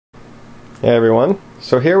Hey everyone,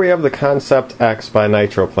 so here we have the Concept X by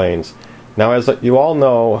Nitroplanes. Now as you all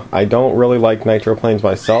know, I don't really like Nitroplanes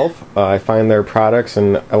myself. I find their products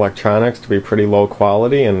and electronics to be pretty low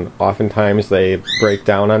quality, and oftentimes they break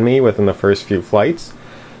down on me within the first few flights.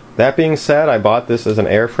 That being said, I bought this as an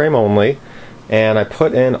airframe only, and I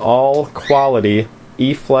put in all quality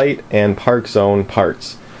E-flite and Parkzone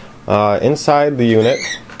parts. Inside the unit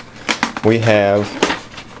we have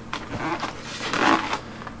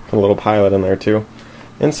a little pilot in there too.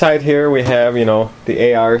 Inside here we have, the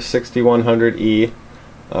AR6100E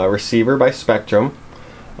receiver by Spektrum.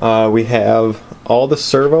 We have all the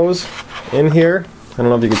servos in here. I don't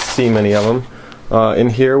know if you can see many of them. In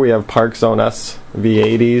here we have Parkzone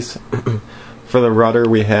SV80s. For the rudder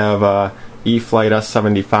we have E-flite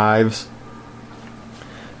S75s.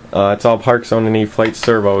 It's all Parkzone and E-flite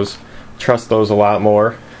servos. Trust those a lot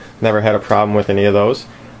more. Never had a problem with any of those.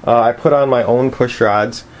 I put on my own push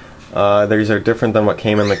rods. These are different than what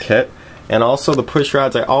came in the kit. And also the push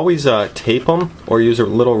rods, I always tape them or use a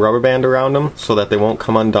little rubber band around them so that they won't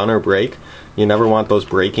come undone or break. You never want those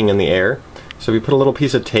breaking in the air. So if you put a little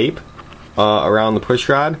piece of tape around the push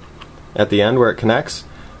rod at the end where it connects,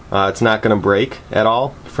 it's not going to break at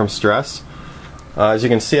all from stress. As you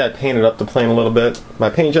can see, I painted up the plane a little bit. My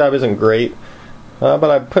paint job isn't great, but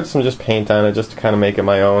I put some just paint on it just to kind of make it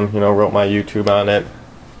my own. Wrote my YouTube on it.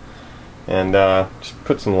 And just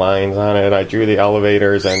put some lines on it. I drew the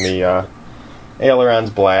elevators and the ailerons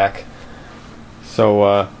black.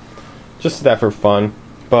 So just did that for fun.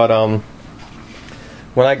 But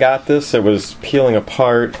when I got this, it was peeling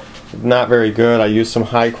apart. Not very good. I used some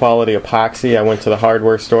high quality epoxy. I went to the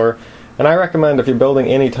hardware store. And I recommend if you're building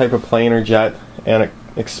any type of plane or jet, and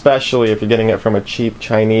especially if you're getting it from a cheap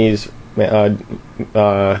Chinese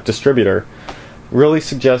distributor, really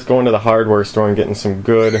suggest going to the hardware store and getting some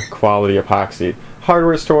good quality epoxy.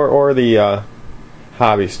 Hardware store or the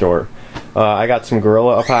hobby store. I got some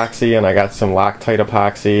Gorilla epoxy and I got some Loctite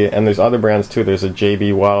epoxy, and there's other brands too. There's a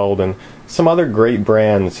JB Weld and some other great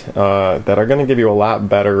brands that are going to give you a lot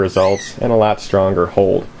better results and a lot stronger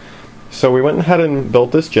hold. So we went ahead and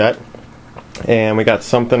built this jet, and we got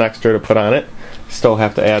something extra to put on it. Still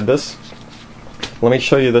have to add this. Let me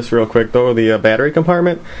show you this real quick though. The battery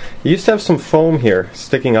compartment, it used to have some foam here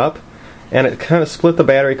sticking up, and it kind of split the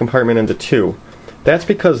battery compartment into two. That's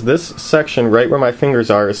because this section right where my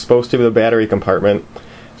fingers are is supposed to be the battery compartment,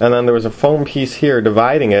 and then there was a foam piece here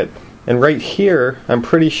dividing it, and right here, I'm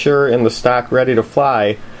pretty sure in the stock ready to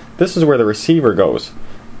fly, this is where the receiver goes.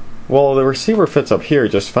 Well, the receiver fits up here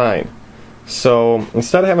just fine. So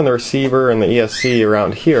instead of having the receiver and the ESC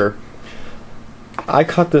around here, I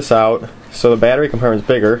cut this out. So the battery compartment's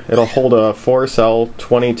bigger. It'll hold a 4-cell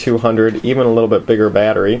 2200, even a little bit bigger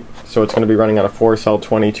battery. So it's going to be running on a 4-cell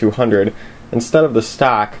 2200 instead of the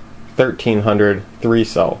stock 1300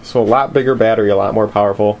 3-cell. So a lot bigger battery, a lot more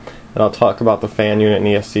powerful. And I'll talk about the fan unit and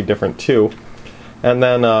ESC different too. And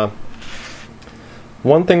then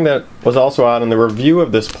one thing that was also out in the review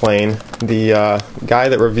of this plane, the guy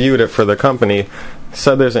that reviewed it for the company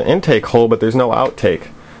said there's an intake hole but there's no outtake.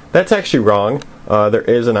 That's actually wrong. There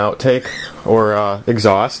is an outtake or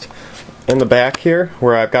exhaust in the back here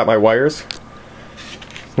where I've got my wires.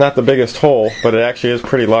 It's not the biggest hole, but it actually is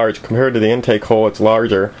pretty large. Compared to the intake hole, it's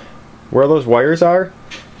larger. Where those wires are,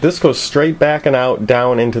 this goes straight back and out,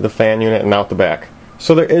 down into the fan unit and out the back.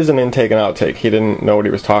 So there is an intake and outtake. He didn't know what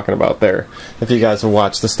he was talking about there, if you guys have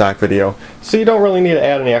watched the stock video. So you don't really need to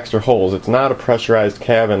add any extra holes. It's not a pressurized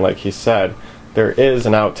cabin like he said. There is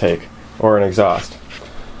an outtake or an exhaust.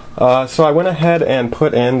 So I went ahead and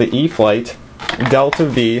put in the E-flite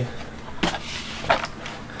Delta-V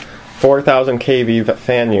 4000 kV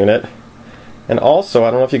fan unit, and also,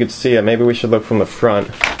 I don't know if you could see it, maybe we should look from the front.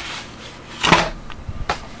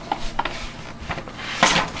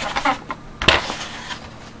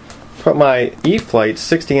 Put my E-flite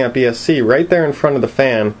 60 amp ESC right there in front of the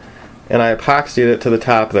fan, and I epoxied it to the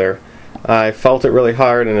top there. I felt it really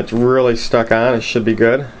hard and it's really stuck on. It should be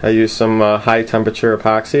good. I used some high temperature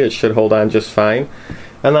epoxy. It should hold on just fine.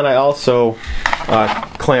 And then I also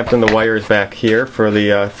clamped in the wires back here for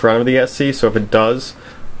the front of the ESC, so if it does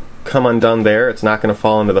come undone there, it's not going to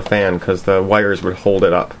fall into the fan because the wires would hold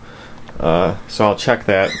it up. So I'll check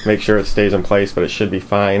that, make sure it stays in place, but it should be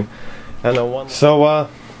fine. And so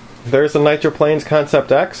there's the Nitroplanes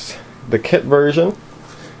Concept X, the kit version.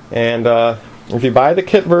 And if you buy the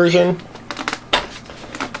kit version,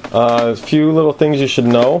 a few little things you should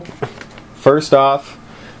know. First off,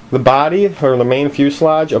 the body or the main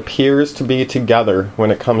fuselage appears to be together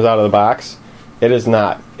when it comes out of the box. It is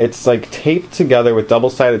not. It's like taped together with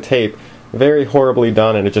double-sided tape, very horribly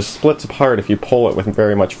done, and it just splits apart if you pull it with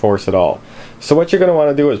very much force at all. So what you're going to want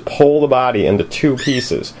to do is pull the body into two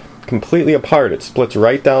pieces, completely apart. It splits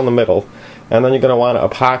right down the middle, and then you're going to want to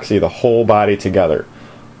epoxy the whole body together.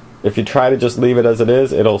 If you try to just leave it as it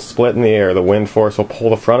is, it'll split in the air. The wind force will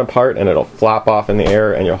pull the front apart and it'll flop off in the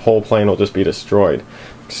air, and your whole plane will just be destroyed.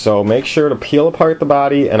 So make sure to peel apart the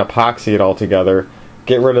body and epoxy it all together.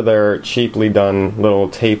 Get rid of their cheaply done little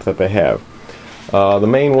tape that they have. The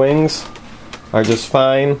main wings are just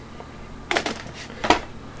fine.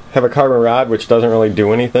 Have a carbon rod which doesn't really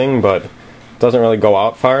do anything, but doesn't really go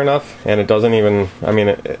out far enough, and it doesn't even, I mean,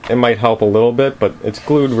 it might help a little bit, but it's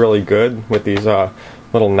glued really good with these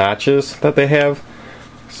little notches that they have.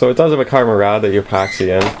 So it does have a carbon rod that you epoxy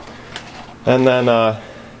in. And then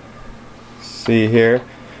see here,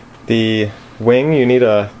 the wing, you need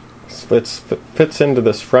a, it fits into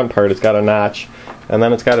this front part. It's got a notch, and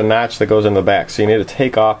then it's got a notch that goes in the back, so you need to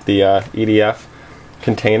take off the EDF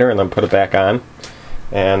container and then put it back on,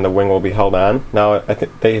 and the wing will be held on. Now I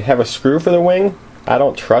think they have a screw for the wing. I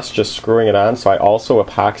don't trust just screwing it on, so I also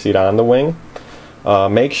epoxied on the wing.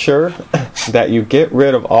 Make sure that you get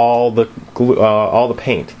rid of all the glue, all the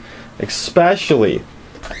paint, especially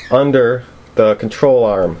under the control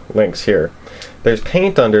arm links here. There's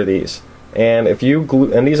paint under these, and if you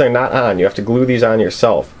glue, and these are not on, you have to glue these on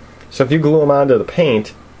yourself. So if you glue them onto the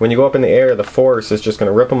paint, when you go up in the air, the force is just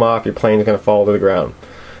going to rip them off. Your plane's going to fall to the ground.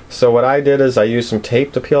 So what I did is I used some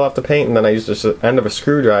tape to peel off the paint, and then I used just the end of a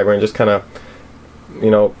screwdriver and just kind of, you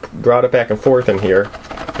know, brought it back and forth in here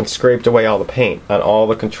and scraped away all the paint on all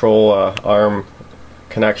the control arm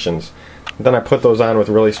connections. Then I put those on with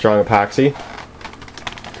really strong epoxy.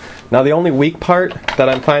 Now the only weak part that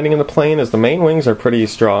I'm finding in the plane is the main wings are pretty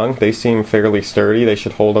strong. They seem fairly sturdy. They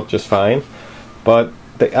should hold up just fine. But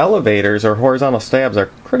the elevators or horizontal stabs are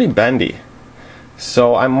pretty bendy.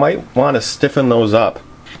 So I might want to stiffen those up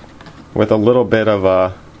with a little bit of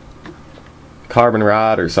a carbon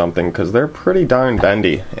rod or something, because they're pretty darn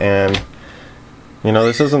bendy. And you know,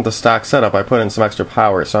 this isn't the stock setup. I put in some extra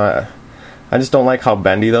power, so I just don't like how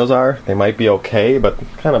bendy those are. They might be okay, but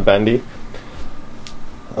kind of bendy.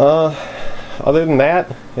 Other than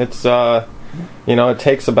that, it's you know, it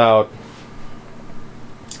takes about,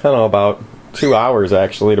 I don't know, about 2 hours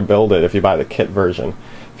actually to build it if you buy the kit version.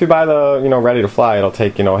 If you buy the, you know, ready to fly, it'll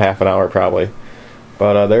take, you know, half an hour probably.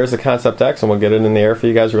 But there's the Concept X, and we'll get it in the air for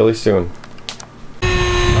you guys really soon.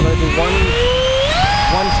 I'm gonna do one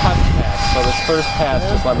test pass. So this first pass,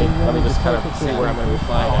 just let me just kind of see where I'm gonna be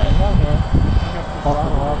flying at.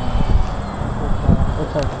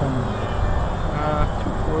 What's our time?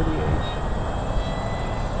 248.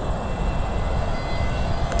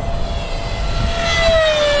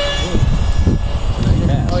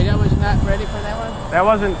 Oh, that was not ready for that one? That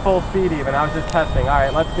wasn't full speed even. I was just testing. All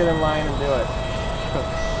right, let's get in line and do it.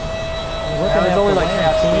 That was only like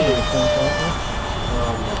half speed.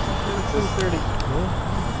 230.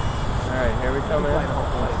 All right, here we come in. A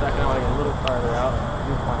second, I want to get a little farther out.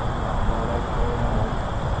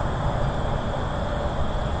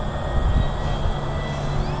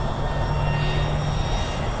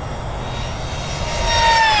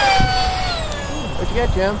 What'd you get,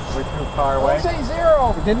 Jim? We're too far away. Don't say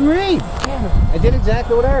zero. It didn't read. I did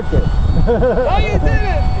exactly what Eric did. Oh, you did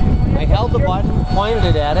it! I held the button, pointed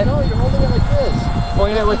it at it. No, you're holding it like this.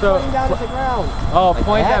 Point it with the. Pointing down to the ground. Oh, Like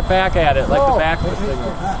point that? that back at it, like the back of the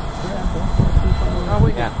signal. Oh,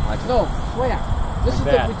 wait. Yeah, like No, wait. This is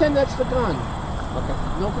Like that. pretend that's the gun. Okay.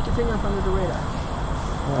 Don't put your finger in front of the radar.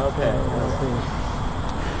 Okay. I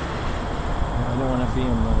don't want to be in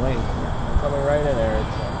the way. Coming right in there.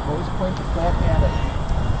 Always point the flat at it.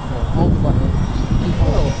 Hold the button. Keep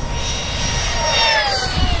holding.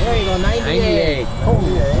 There you go, 98.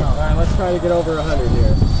 Holy. All right, let's try to get over 100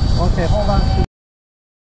 here. Okay, hold on.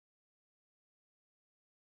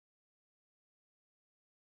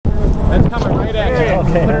 That's coming right at you.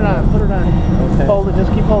 Okay. Put it on, put it on. Okay. Hold it,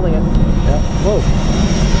 just keep holding it. Yeah. Whoa.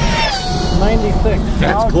 96.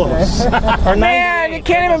 That's close. Or Man, you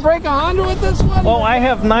can't even break 100 with this one? Oh, I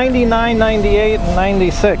have 99, 98, and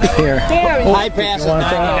 96 here. Damn, I passed at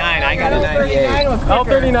 99. I got a 98. L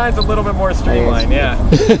 39 is a little bit more streamlined, yeah. All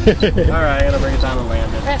right, I'm gonna bring it down and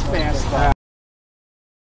land it. That's fast.